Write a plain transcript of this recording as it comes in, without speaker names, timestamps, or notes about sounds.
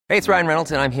Hey, it's Ryan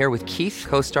Reynolds, and I'm here with Keith,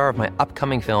 co-star of my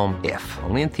upcoming film, If,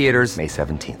 only in theaters May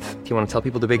 17th. Do you want to tell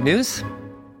people the big news?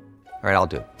 All right, I'll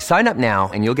do it. Sign up now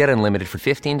and you'll get unlimited for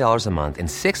 $15 a month and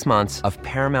 6 months of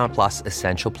Paramount Plus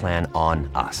Essential Plan on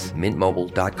us.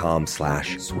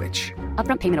 MintMobile.com/switch.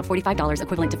 Upfront payment of $45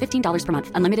 equivalent to $15 per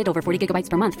month. Unlimited over 40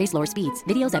 gigabytes per month. Face lower speeds.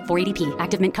 Videos at 480p.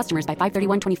 Active Mint customers by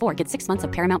 531.24 get 6 months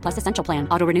of Paramount Plus Essential Plan.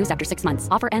 Auto renews after 6 months.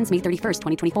 Offer ends May 31st,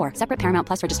 2024. Separate Paramount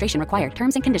Plus registration required.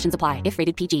 Terms and conditions apply if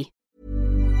rated PG.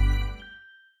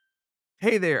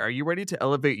 Hey there, are you ready to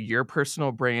elevate your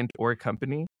personal brand or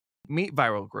company? Meet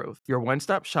Viral Growth, your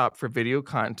one-stop shop for video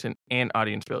content and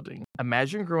audience building.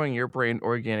 Imagine growing your brand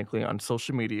organically on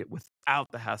social media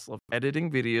without the hassle of editing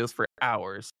videos for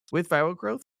hours. With Viral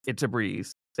Growth, it's a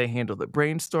breeze. They handle the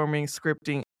brainstorming,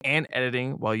 scripting, and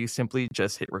editing while you simply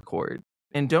just hit record.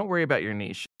 And don't worry about your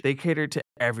niche. They cater to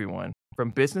everyone,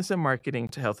 from business and marketing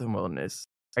to health and wellness.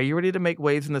 Are you ready to make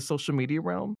waves in the social media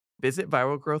realm? Visit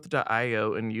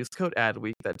viralgrowth.io and use code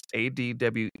ADWEEK, that's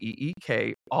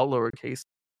ADWEEK, all lowercase,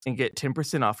 and get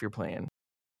 10% off your plan.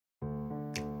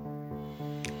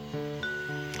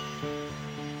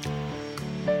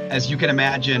 As you can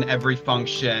imagine, every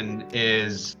function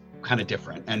is kind of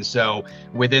different. And so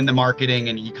within the marketing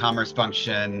and e-commerce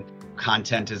function,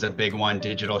 content is a big one,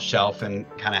 digital shelf, and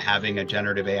kind of having a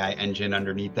generative AI engine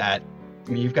underneath that. I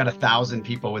mean, you've got 1,000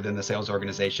 people within the sales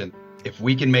organization. If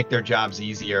we can make their jobs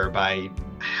easier by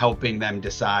helping them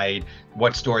decide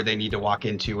what store they need to walk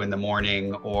into in the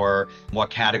morning or what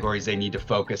categories they need to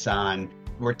focus on,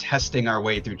 we're testing our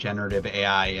way through generative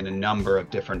AI in a number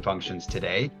of different functions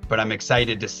today, but I'm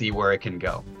excited to see where it can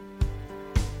go.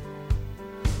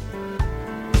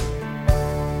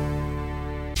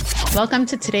 Welcome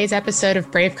to today's episode of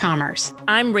Brave Commerce.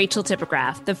 I'm Rachel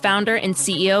Tipograph, the founder and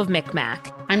CEO of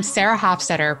Micmac. I'm Sarah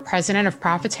Hofstetter, president of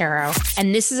Profitero.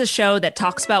 And this is a show that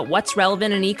talks about what's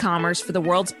relevant in e-commerce for the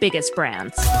world's biggest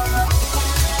brands.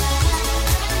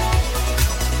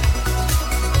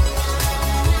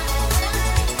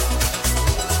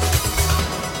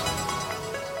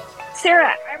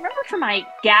 Sarah, I remember from my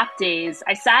Gap days,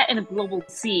 I sat in a global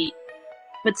seat,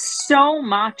 but so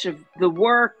much of the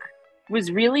work was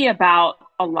really about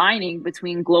aligning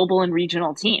between global and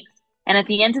regional teams. And at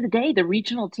the end of the day, the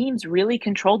regional teams really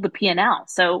controlled the P&L.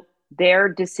 So their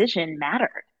decision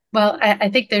mattered. Well, I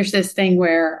think there's this thing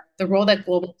where the role that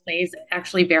global plays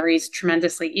actually varies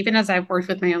tremendously. Even as I've worked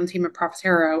with my own team at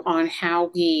Profitero on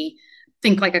how we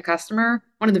think like a customer,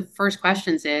 one of the first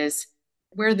questions is,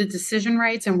 where are the decision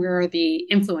rights and where are the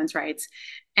influence rights?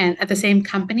 And at the same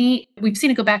company, we've seen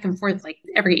it go back and forth like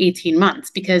every 18 months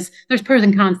because there's pros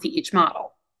and cons to each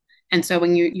model. And so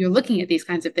when you're looking at these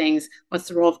kinds of things, what's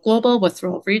the role of global? What's the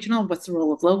role of regional? What's the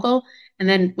role of local? And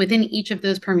then within each of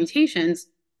those permutations,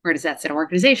 where does that sit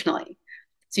organizationally?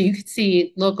 So you could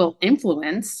see local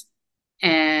influence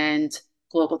and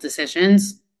global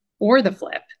decisions or the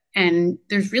flip. And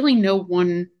there's really no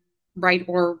one right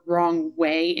or wrong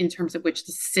way in terms of which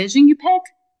decision you pick.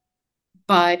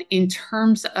 But in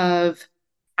terms of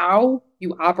how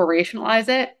you operationalize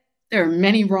it, there are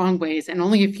many wrong ways and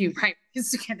only a few right ways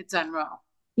to get it done well.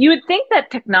 You would think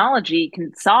that technology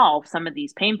can solve some of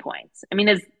these pain points. I mean,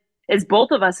 as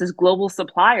both of us as global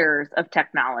suppliers of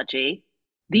technology,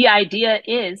 the idea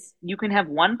is you can have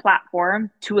one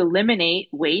platform to eliminate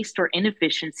waste or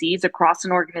inefficiencies across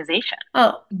an organization.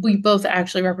 Well, we both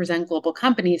actually represent global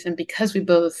companies. And because we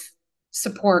both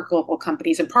support global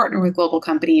companies and partner with global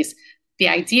companies, the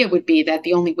idea would be that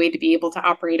the only way to be able to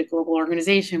operate a global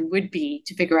organization would be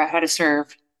to figure out how to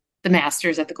serve the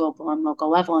masters at the global and local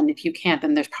level. And if you can't,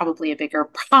 then there's probably a bigger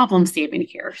problem statement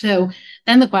here. So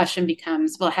then the question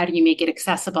becomes, well, how do you make it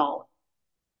accessible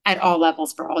at all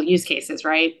levels for all use cases,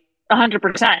 right?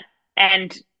 100%.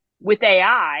 And with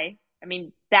AI, I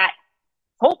mean, that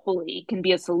hopefully can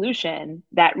be a solution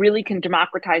that really can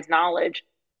democratize knowledge,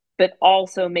 but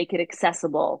also make it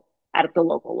accessible at the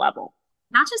local level.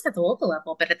 Not just at the local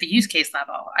level, but at the use case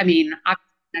level. I mean, I've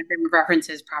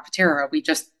references Profitero. We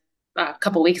just a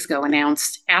couple weeks ago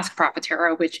announced Ask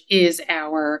Profitero, which is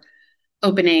our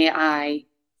OpenAI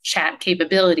chat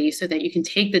capability so that you can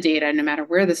take the data no matter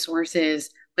where the source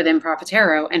is within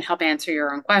Profitero and help answer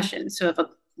your own questions. So if a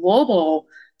global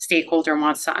stakeholder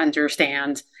wants to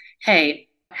understand, hey,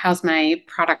 how's my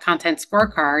product content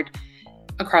scorecard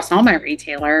across all my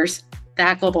retailers,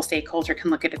 that global stakeholder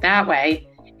can look at it that way.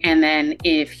 And then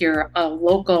if you're a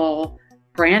local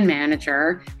brand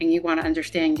manager and you want to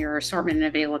understand your assortment and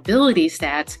availability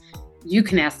stats, you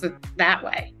can ask it that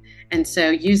way. And so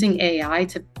using AI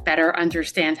to better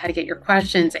understand how to get your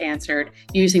questions answered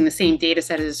using the same data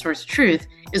set as a source of truth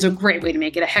is a great way to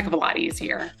make it a heck of a lot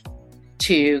easier.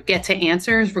 to get to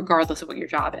answers regardless of what your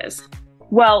job is.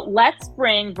 Well, let's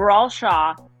bring Veeral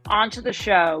Shah onto the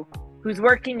show, who's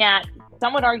working at,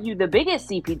 some would argue, the biggest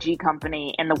CPG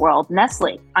company in the world,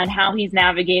 Nestlé, on how he's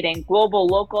navigating global,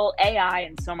 local, AI,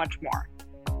 and so much more.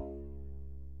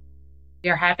 We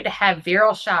are happy to have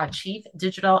Veeral Shah, Chief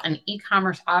Digital and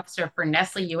E-commerce Officer for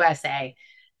Nestlé USA.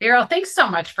 Veeral, thanks so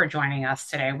much for joining us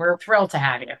today. We're thrilled to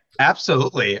have you.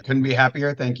 Absolutely. Couldn't be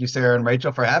happier. Thank you, Sarah and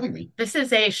Rachel, for having me. This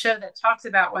is a show that talks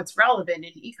about what's relevant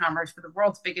in e-commerce for the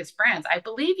world's biggest brands. I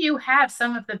believe you have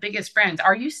some of the biggest brands.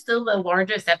 Are you still the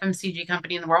largest FMCG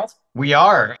company in the world? We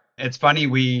are. It's funny,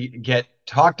 we get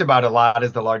talked about a lot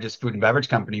as the largest food and beverage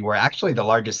company. We're actually the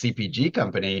largest CPG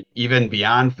company, even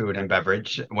beyond food and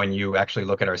beverage, when you actually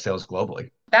look at our sales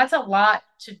globally. That's a lot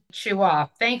to chew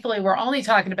off. Thankfully, we're only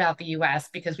talking about the US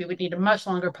because we would need a much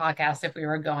longer podcast if we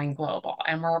were going global.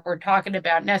 And we're talking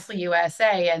about Nestlé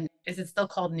USA. And is it still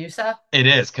called Noosa? It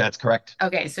is. That's correct.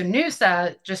 Okay, so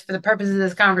Noosa, just for the purposes of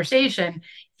this conversation,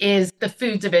 is the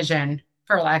food division,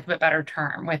 for lack of a better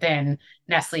term, within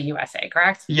Nestlé USA,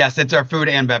 correct? Yes, it's our food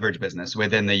and beverage business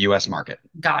within the US market.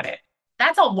 Got it.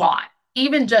 That's a lot.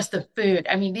 Even just the food.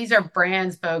 I mean, these are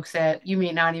brands, folks, that you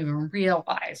may not even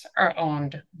realize are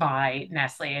owned by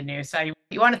Nestlé and Noosa.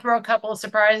 You want to throw a couple of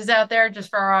surprises out there just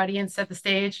for our audience, set the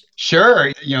stage?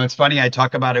 Sure. It's funny. I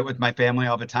talk about it with my family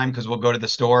all the time because we'll go to the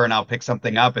store and I'll pick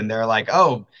something up and they're like,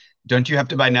 oh, don't you have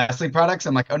to buy Nestlé products?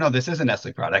 I'm like, oh, no, this is a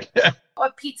Nestlé product.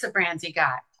 What pizza brands you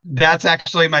got? That's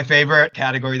actually my favorite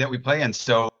category that we play in.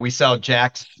 So we sell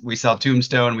Jack's, we sell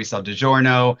Tombstone, we sell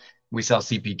DiGiorno, we sell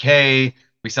CPK.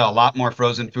 We sell a lot more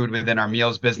frozen food within our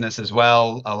meals business as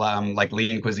well, like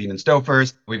Lean Cuisine and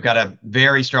Stouffer's. We've got a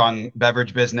very strong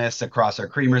beverage business across our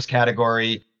creamers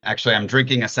category. Actually, I'm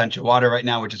drinking Essentia Water right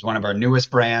now, which is one of our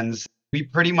newest brands. We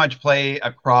pretty much play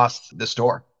across the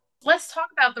store. Let's talk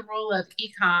about the role of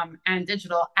e-com and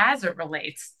digital as it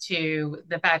relates to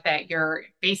the fact that you're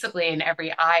basically in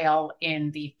every aisle in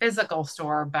the physical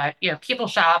store, but people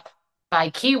shop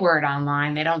by keyword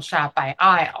online. They don't shop by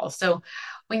aisle. So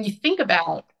when you think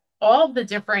about all the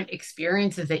different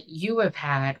experiences that you have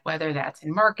had, whether that's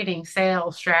in marketing,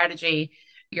 sales, strategy,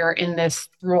 you're in this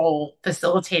role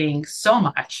facilitating so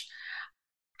much.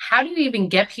 How do you even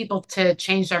get people to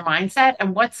change their mindset?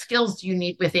 And what skills do you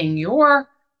need within your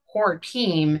core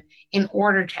team in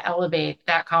order to elevate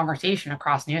that conversation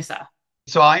across Noosa?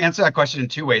 So I'll answer that question in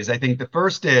two ways. I think the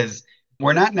first is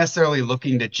we're not necessarily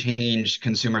looking to change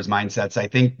consumers' mindsets. I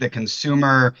think the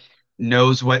consumer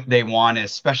knows what they want,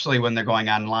 especially when they're going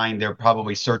online. They're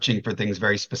probably searching for things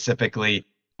very specifically.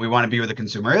 We want to be where the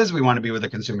consumer is. We want to be where the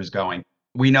consumer is going.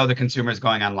 We know the consumer is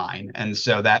going online. And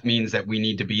so that means that we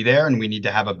need to be there and we need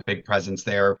to have a big presence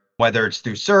there, whether it's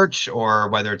through search or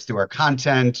whether it's through our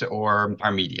content or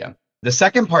our media. The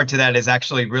second part to that is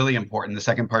actually really important. The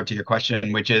second part to your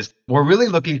question, which is we're really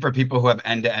looking for people who have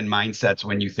end-to-end mindsets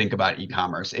when you think about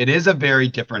e-commerce. It is a very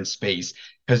different space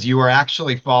because you are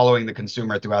actually following the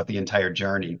consumer throughout the entire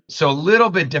journey. So a little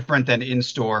bit different than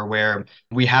in-store where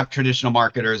we have traditional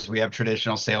marketers, we have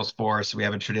traditional sales force, we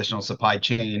have a traditional supply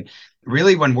chain.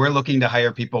 Really, when we're looking to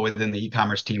hire people within the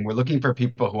e-commerce team, we're looking for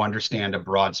people who understand a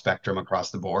broad spectrum across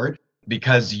the board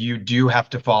because you do have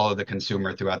to follow the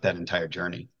consumer throughout that entire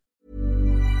journey.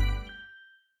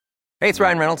 Hey, it's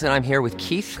Ryan Reynolds, and I'm here with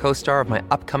Keith, co-star of my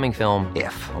upcoming film,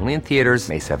 If, only in theaters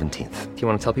May 17th. Do you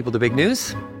want to tell people the big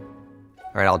news?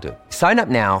 All right, I'll do it. Sign up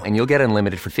now and you'll get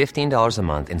unlimited for $15 a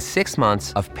month and 6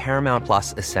 months of Paramount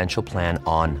Plus Essential Plan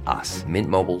on us.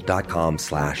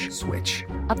 MintMobile.com/switch.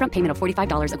 Upfront payment of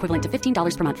 $45 equivalent to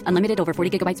 $15 per month. Unlimited over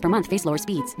 40 gigabytes per month. Face lower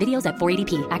speeds. Videos at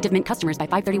 480p. Active Mint customers by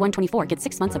 531.24 get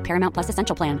 6 months of Paramount Plus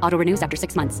Essential Plan. Auto renews after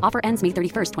 6 months. Offer ends May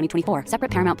 31st, 2024.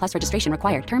 Separate Paramount Plus registration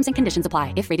required. Terms and conditions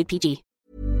apply if rated PG.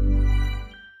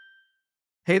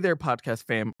 Hey there, podcast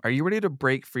fam. Are you ready to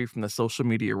break free from the social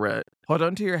media rut? Hold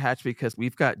on to your hatch because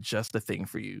we've got just the thing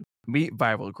for you. Meet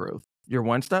Veeral Growth, your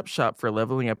one-stop shop for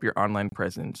leveling up your online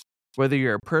presence. Whether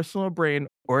you're a personal brand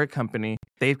or a company,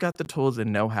 they've got the tools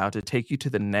and know-how to take you to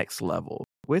the next level.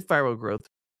 With Veeral Growth,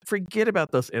 forget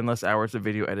about those endless hours of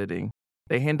video editing.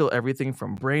 They handle everything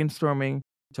from brainstorming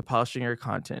to polishing your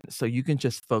content so you can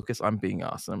just focus on being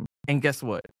awesome. And guess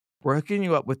what? We're hooking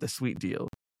you up with a sweet deal.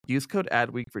 Use code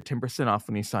ADWEEK for 10% off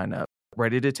when you sign up.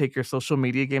 Ready to take your social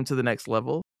media game to the next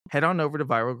level? Head on over to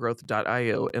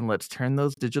viralgrowth.io and let's turn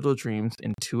those digital dreams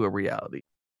into a reality.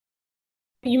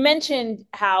 You mentioned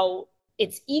how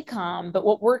it's e-com, but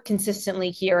what we're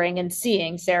consistently hearing and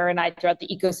seeing, Sarah and I, throughout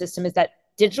the ecosystem is that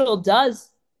digital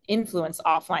does influence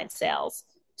offline sales.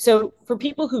 So for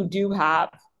people who do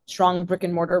have strong brick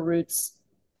and mortar roots,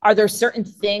 are there certain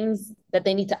things that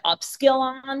they need to upskill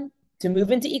on to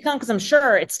move into ecom? Because I'm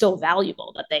sure it's still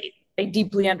valuable that they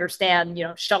deeply understand,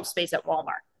 shelf space at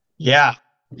Walmart. Yeah.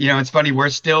 It's funny, we're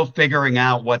still figuring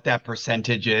out what that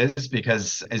percentage is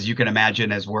because, as you can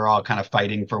imagine, as we're all kind of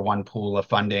fighting for one pool of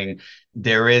funding,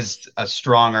 there is a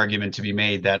strong argument to be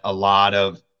made that a lot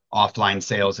of offline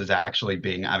sales is actually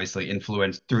being obviously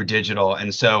influenced through digital.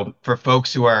 And so for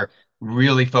folks who are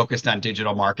really focused on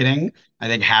digital marketing, I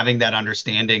think having that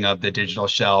understanding of the digital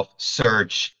shelf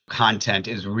search content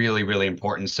is really, really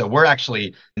important. So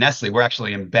Nestlé, we're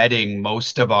actually embedding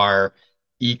most of our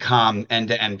e-com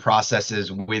end-to-end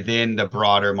processes within the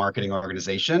broader marketing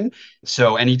organization.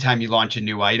 So anytime you launch a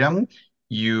new item,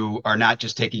 you are not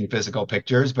just taking physical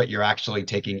pictures, but you're actually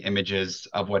taking images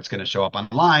of what's going to show up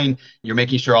online. You're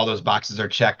making sure all those boxes are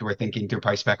checked. We're thinking through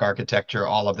price spec architecture,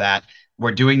 all of that.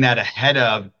 We're doing that ahead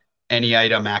of any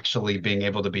item actually being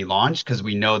able to be launched because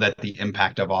we know that the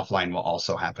impact of offline will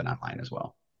also happen online as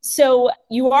well. So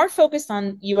you are focused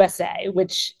on USA,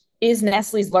 which is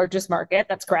Nestlé's largest market.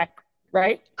 That's correct,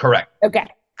 right? Correct. Okay.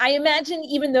 I imagine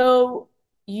even though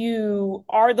you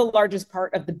are the largest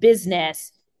part of the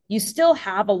business, you still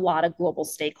have a lot of global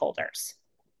stakeholders.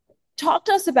 Talk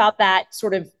to us about that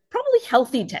sort of probably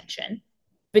healthy tension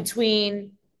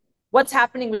between what's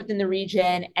happening within the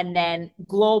region and then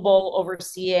global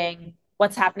overseeing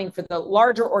what's happening for the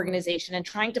larger organization and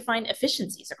trying to find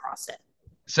efficiencies across it.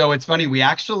 So it's funny, we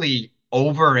actually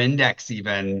over-index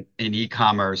even in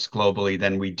e-commerce globally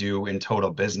than we do in total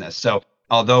business. So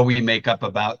although we make up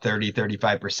about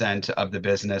 35% of the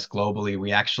business globally,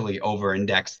 we actually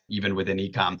over-index even within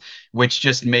e-com, which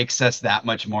just makes us that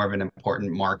much more of an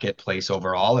important marketplace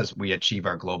overall as we achieve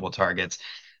our global targets.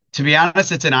 To be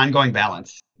honest, it's an ongoing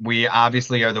balance. We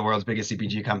obviously are the world's biggest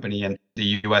CPG company, and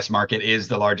the US market is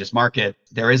the largest market.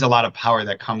 There is a lot of power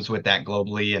that comes with that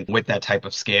globally and with that type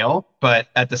of scale. But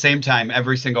at the same time,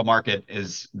 every single market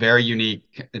is very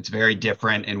unique. It's very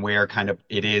different in where kind of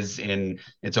it is in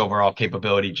its overall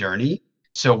capability journey.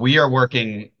 So we are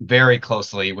working very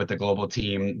closely with the global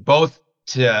team, both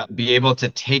to be able to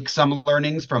take some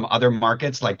learnings from other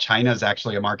markets, like China is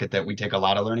actually a market that we take a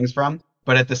lot of learnings from.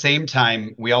 But at the same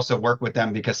time, we also work with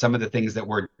them because some of the things that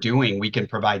we're doing, we can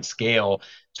provide scale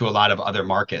to a lot of other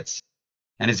markets.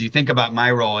 And as you think about my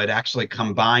role, it actually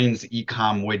combines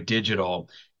e-com with digital.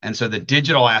 And so the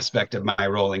digital aspect of my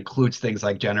role includes things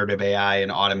like generative AI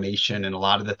and automation and a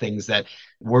lot of the things that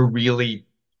we're really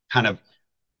kind of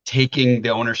taking the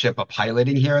ownership of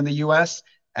piloting here in the US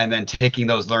and then taking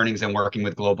those learnings and working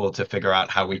with global to figure out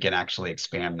how we can actually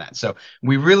expand that. So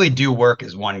we really do work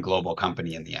as one global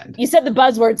company in the end. You said the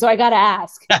buzzword, so I got to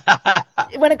ask.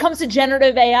 When it comes to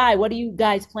generative AI, what are you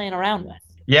guys playing around with?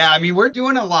 Yeah, I mean, we're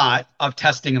doing a lot of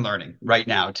testing and learning right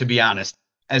now, to be honest.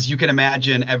 As you can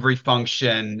imagine, every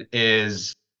function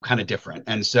is kind of different.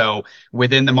 And so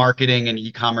within the marketing and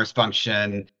e-commerce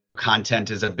function,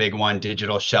 content is a big one,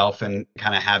 digital shelf, and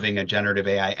kind of having a generative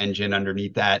AI engine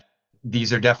underneath that.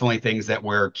 These are definitely things that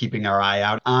we're keeping our eye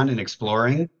out on and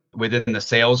exploring. Within the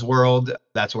sales world,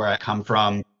 that's where I come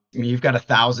from. I mean, you've got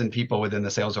 1,000 people within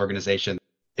the sales organization.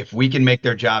 If we can make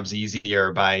their jobs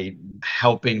easier by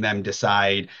helping them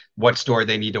decide what store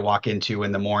they need to walk into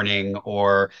in the morning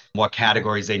or what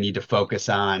categories they need to focus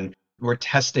on, we're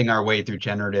testing our way through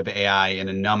generative AI in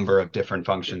a number of different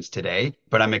functions today,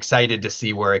 but I'm excited to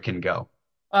see where it can go.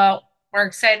 Well, we're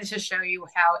excited to show you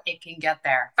how it can get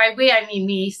there. By we, I mean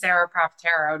me, Sarah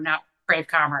Profitero, not Brave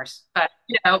Commerce, but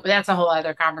that's a whole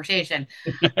other conversation.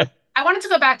 I wanted to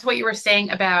go back to what you were saying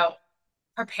about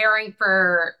preparing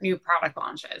for new product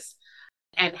launches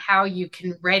and how you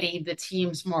can ready the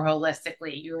teams more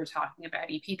holistically. You were talking about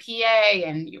EPPA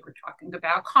and you were talking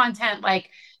about content. Like,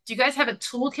 do you guys have a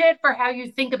toolkit for how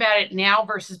you think about it now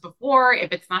versus before?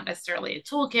 If it's not necessarily a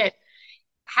toolkit,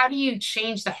 how do you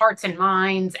change the hearts and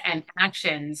minds and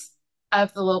actions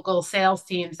of the local sales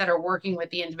teams that are working with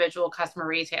the individual customer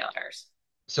retailers?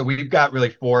 So we've got really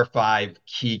 4 or 5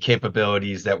 key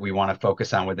capabilities that we want to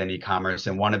focus on within e-commerce.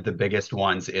 And one of the biggest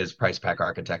ones is price pack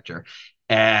architecture.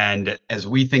 And as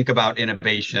we think about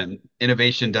innovation,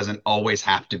 innovation doesn't always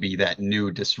have to be that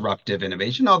new disruptive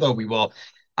innovation, although we will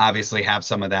obviously have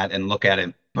some of that and look at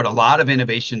it. But a lot of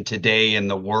innovation today in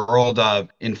the world of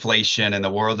inflation and the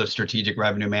world of strategic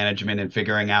revenue management and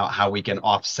figuring out how we can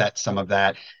offset some of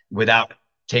that without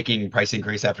taking price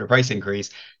increase after price increase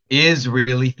is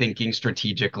really thinking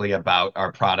strategically about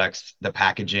our products, the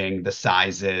packaging, the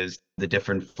sizes, the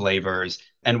different flavors,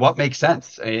 and what makes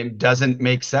sense. It doesn't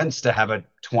make sense to have a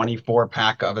 24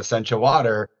 pack of essential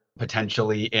water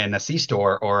potentially in a C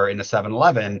store or in a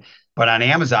 7-Eleven, but on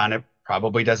Amazon, it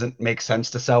probably doesn't make sense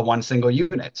to sell one single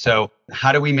unit. So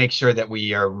how do we make sure that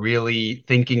we are really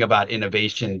thinking about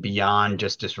innovation beyond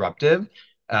just disruptive,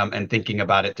 and thinking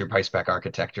about it through price spec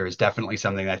architecture is definitely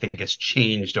something that I think has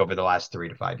changed over the last 3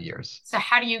 to 5 years. So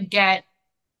how do you get,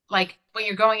 like, when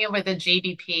you're going in with a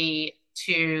JBP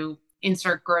to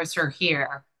insert grocer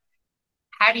here,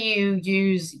 how do you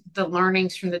use the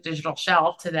learnings from the digital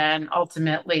shelf to then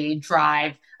ultimately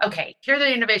drive, okay, here are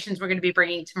the innovations we're going to be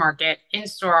bringing to market in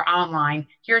store, online.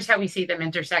 Here's how we see them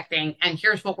intersecting. And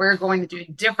here's what we're going to do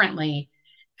differently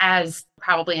as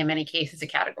probably in many cases a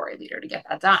category leader to get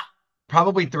that done.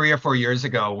 Probably 3 or 4 years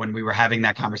ago, when we were having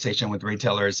that conversation with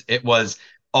retailers, it was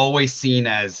always seen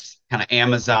as kind of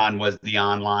Amazon was the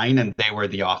online and they were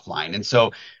the offline. And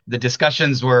so the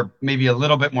discussions were maybe a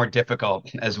little bit more difficult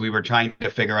as we were trying to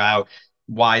figure out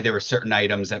why there were certain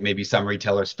items that maybe some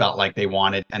retailers felt like they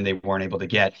wanted and they weren't able to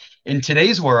get. In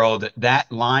today's world, that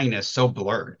line is so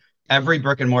blurred. Every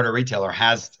brick and mortar retailer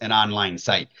has an online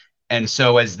site. And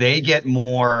so as they get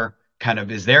more kind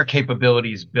of as their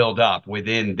capabilities build up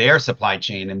within their supply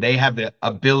chain and they have the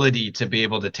ability to be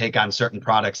able to take on certain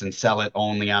products and sell it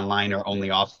only online or only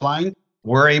offline,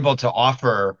 we're able to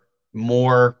offer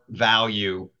more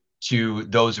value to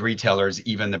those retailers,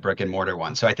 even the brick and mortar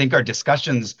ones. So I think our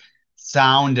discussions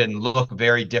sound and look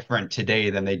very different today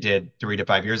than they did 3 to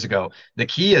 5 years ago. The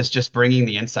key is just bringing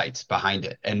the insights behind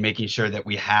it and making sure that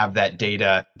we have that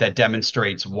data that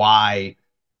demonstrates why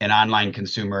an online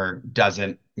consumer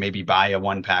doesn't maybe buy a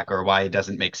one pack, or why it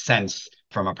doesn't make sense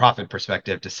from a profit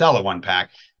perspective to sell a one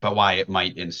pack, but why it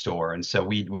might in store. And so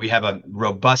we have a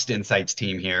robust insights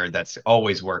team here that's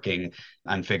always working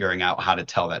on figuring out how to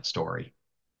tell that story.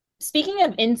 Speaking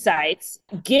of insights,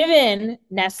 given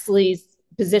Nestlé's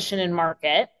position in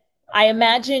market, I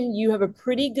imagine you have a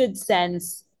pretty good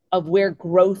sense of where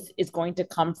growth is going to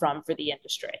come from for the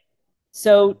industry.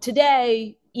 So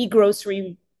today,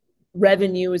 e-grocery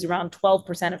revenue is around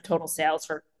 12% of total sales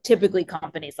for typically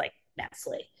companies like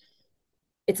Nestle.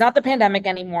 It's not the pandemic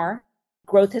anymore.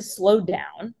 Growth has slowed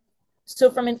down.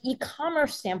 So from an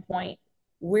e-commerce standpoint,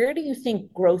 where do you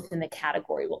think growth in the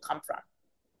category will come from?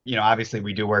 Obviously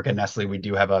we do work at Nestle. We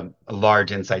do have a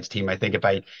large insights team. I think if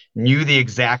I knew the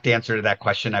exact answer to that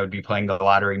question, I would be playing the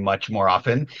lottery much more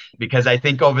often, because I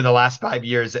think over the last 5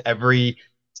 years, every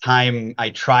time I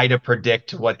try to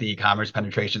predict what the e-commerce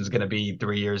penetration is going to be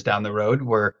 3 years down the road,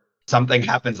 where something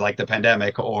happens like the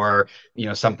pandemic or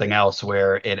something else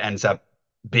where it ends up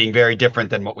being very different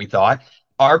than what we thought.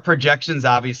 Our projections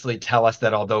obviously tell us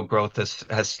that although growth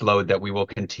has slowed, that we will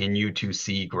continue to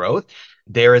see growth.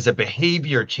 There is a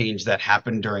behavior change that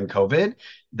happened during COVID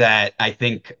that I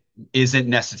think isn't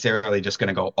necessarily just going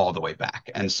to go all the way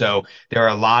back. And so there are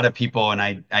a lot of people, and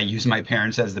I use my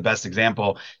parents as the best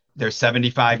example. They're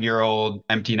 75-year-old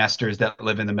empty nesters that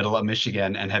live in the middle of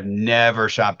Michigan and have never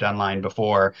shopped online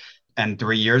before. And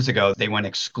 3 years ago, they went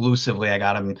exclusively. I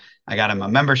got them a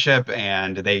membership,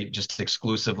 and they just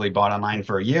exclusively bought online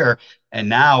for a year. And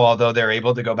now, although they're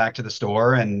able to go back to the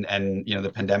store and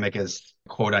the pandemic is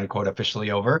quote unquote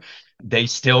officially over, they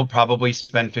still probably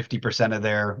spend 50% of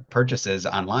their purchases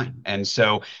online. And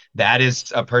so that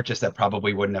is a purchase that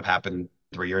probably wouldn't have happened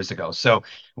 3 years ago. So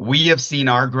we have seen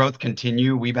our growth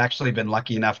continue. We've actually been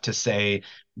lucky enough to say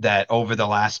that over the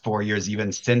last 4 years,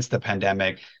 even since the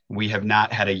pandemic, we have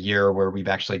not had a year where we've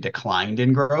actually declined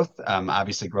in growth.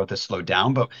 Obviously, growth has slowed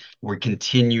down, but we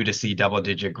continue to see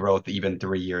double-digit growth even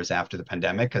 3 years after the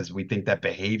pandemic, because we think that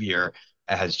behavior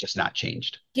has just not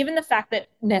changed. Given the fact that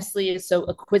Nestle is so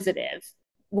acquisitive,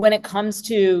 when it comes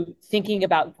to thinking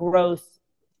about growth,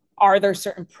 are there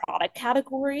certain product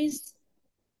categories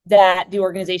that the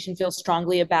organization feels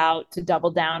strongly about to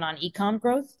double down on e-com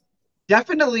growth?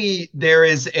 Definitely, there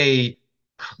is a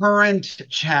current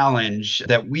challenge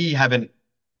that we haven't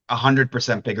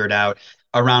 100% figured out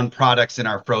around products in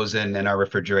our frozen and our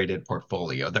refrigerated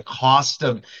portfolio. The cost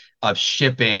of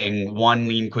shipping one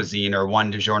Lean Cuisine or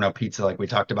one DiGiorno pizza, like we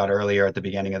talked about earlier at the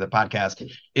beginning of the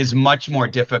podcast, is much more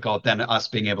difficult than us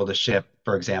being able to ship,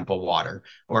 for example, water,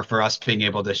 or for us being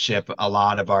able to ship a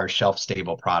lot of our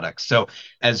shelf-stable products. So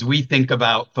as we think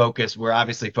about focus, we're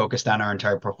obviously focused on our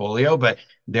entire portfolio, but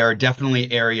there are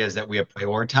definitely areas that we have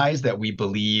prioritized that we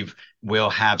believe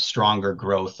will have stronger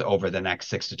growth over the next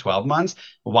 6 to 12 months,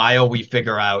 while we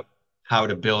figure out how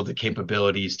to build the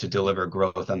capabilities to deliver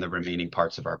growth on the remaining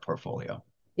parts of our portfolio.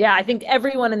 Yeah, I think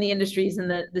everyone in the industry is in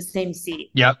the same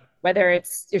seat. Yep. Whether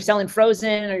it's you're selling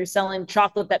frozen or you're selling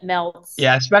chocolate that melts.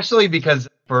 Yeah, especially because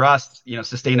for us,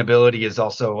 sustainability is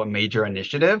also a major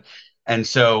initiative. And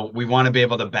so we want to be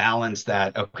able to balance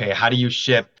that. Okay, how do you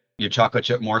ship your chocolate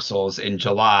chip morsels in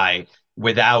July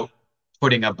without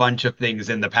putting a bunch of things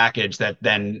in the package that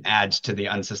then adds to the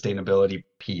unsustainability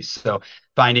piece. So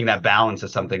finding that balance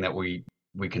is something that we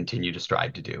continue to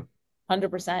strive to do.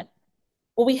 100%.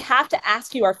 Well, we have to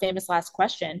ask you our famous last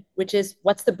question, which is,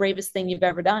 what's the bravest thing you've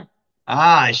ever done?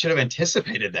 I should have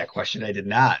anticipated that question. I did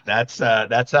not. That's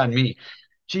on me.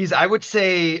 Geez, I would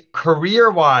say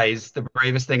career-wise, the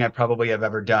bravest thing I probably have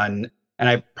ever done, and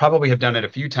I probably have done it a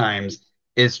few times,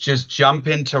 is just jump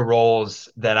into roles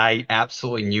that I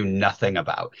absolutely knew nothing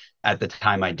about at the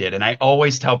time I did. And I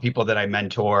always tell people that I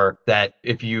mentor that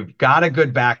if you've got a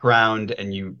good background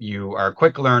and you are a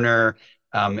quick learner,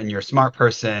 and you're a smart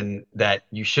person, that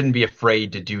you shouldn't be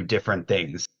afraid to do different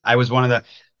things. I was one of the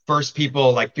first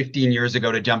people like 15 years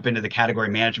ago to jump into the category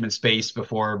management space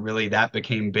before really that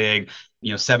became big.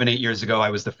 7, 8 years ago,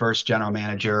 I was the first general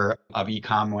manager of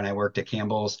e-com when I worked at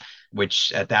Campbell's,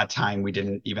 which at that time we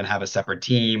didn't even have a separate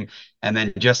team. And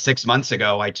then just 6 months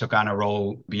ago, I took on a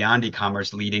role beyond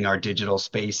e-commerce, leading our digital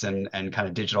space and kind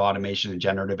of digital automation and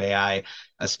generative AI,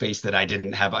 a space that I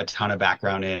didn't have a ton of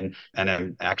background in, and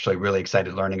I'm actually really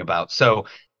excited learning about. So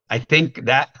I think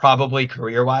that probably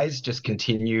career-wise, just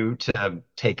continue to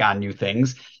take on new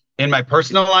things. In my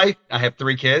personal life, I have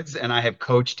 3 kids and I have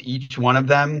coached each one of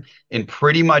them in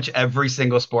pretty much every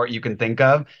single sport you can think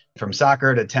of, from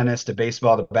soccer to tennis to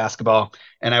baseball to basketball.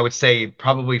 And I would say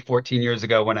probably 14 years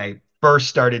ago when I first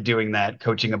started doing that,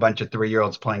 coaching a bunch of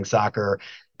 3-year-olds playing soccer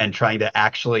and trying to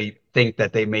actually think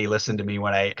that they may listen to me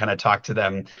when I kind of talk to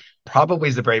them, probably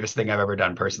is the bravest thing I've ever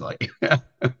done personally.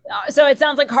 So it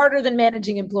sounds like harder than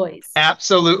managing employees.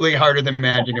 Absolutely harder than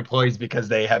managing employees because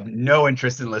they have no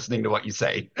interest in listening to what you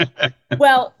say.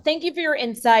 Well, thank you for your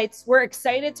insights. We're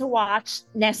excited to watch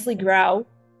Nestlé grow,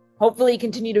 hopefully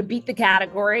continue to beat the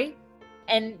category,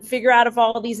 and figure out if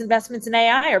all of these investments in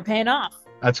AI are paying off.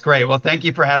 That's great. Well, thank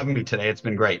you for having me today. It's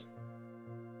been great.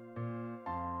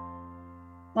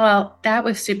 Well, that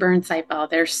was super insightful.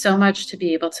 There's so much to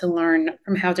be able to learn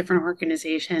from how different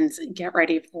organizations get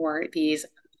ready for these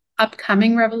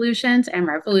upcoming revolutions and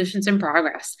revolutions in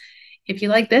progress. If you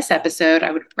like this episode,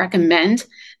 I would recommend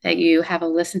that you have a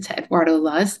listen to Eduardo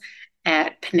Luz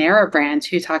at Panera Brands,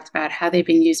 who talked about how they've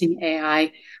been using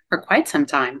AI for quite some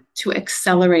time to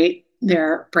accelerate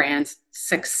their brand's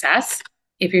success.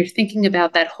 If you're thinking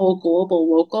about that whole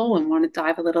global local and want to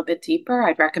dive a little bit deeper,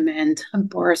 I'd recommend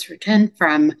Boris Rutin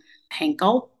from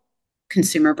Henkel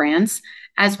Consumer Brands,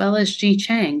 as well as Ji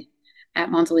Chang at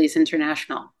Mondelez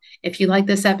International. If you like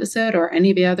this episode or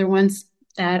any of the other ones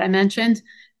that I mentioned,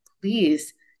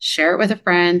 please share it with a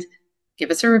friend, give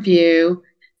us a review,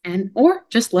 or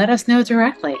just let us know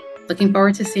directly. Looking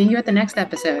forward to seeing you at the next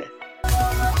episode.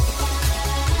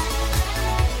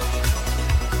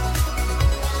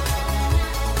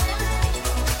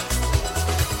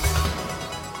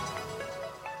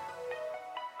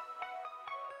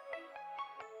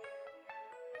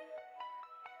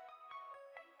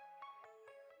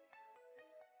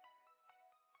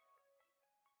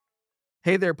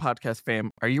 Hey there, podcast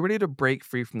fam. Are you ready to break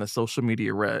free from the social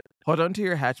media rut? Hold on to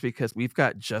your hatch because we've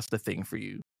got just the thing for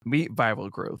you. Meet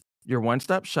Veeral Growth, your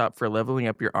one-stop shop for leveling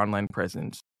up your online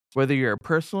presence. Whether you're a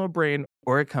personal brand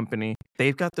or a company,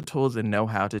 they've got the tools and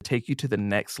know-how to take you to the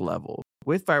next level.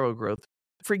 With Veeral Growth,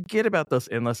 forget about those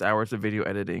endless hours of video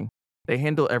editing. They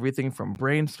handle everything from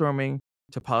brainstorming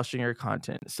to polishing your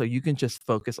content so you can just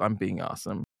focus on being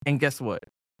awesome. And guess what?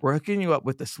 We're hooking you up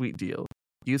with a sweet deal.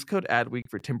 Use code ADWEEK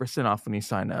for 10% off when you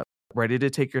sign up. Ready to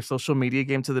take your social media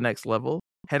game to the next level?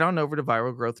 Head on over to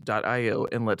viralgrowth.io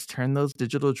and let's turn those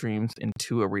digital dreams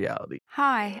into a reality.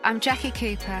 Hi, I'm Jackie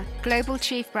Cooper, Global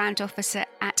Chief Brand Officer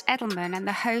at Edelman and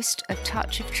the host of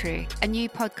Touch of Truth, a new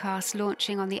podcast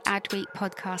launching on the Adweek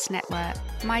Podcast Network.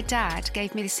 My dad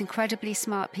gave me this incredibly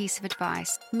smart piece of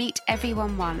advice: meet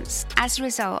everyone once. As a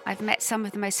result, I've met some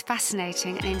of the most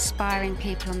fascinating and inspiring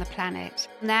people on the planet.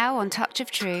 Now on Touch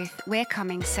of Truth, we're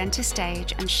coming center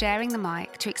stage and sharing the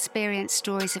mic to experience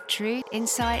stories of truth,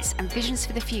 insights, and visions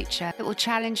for the future that will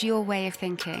challenge your way of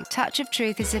thinking. Touch of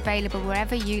Truth is available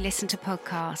wherever you listen to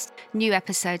podcasts. New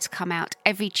episodes come out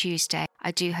every Tuesday.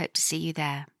 I do hope to see you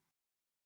there.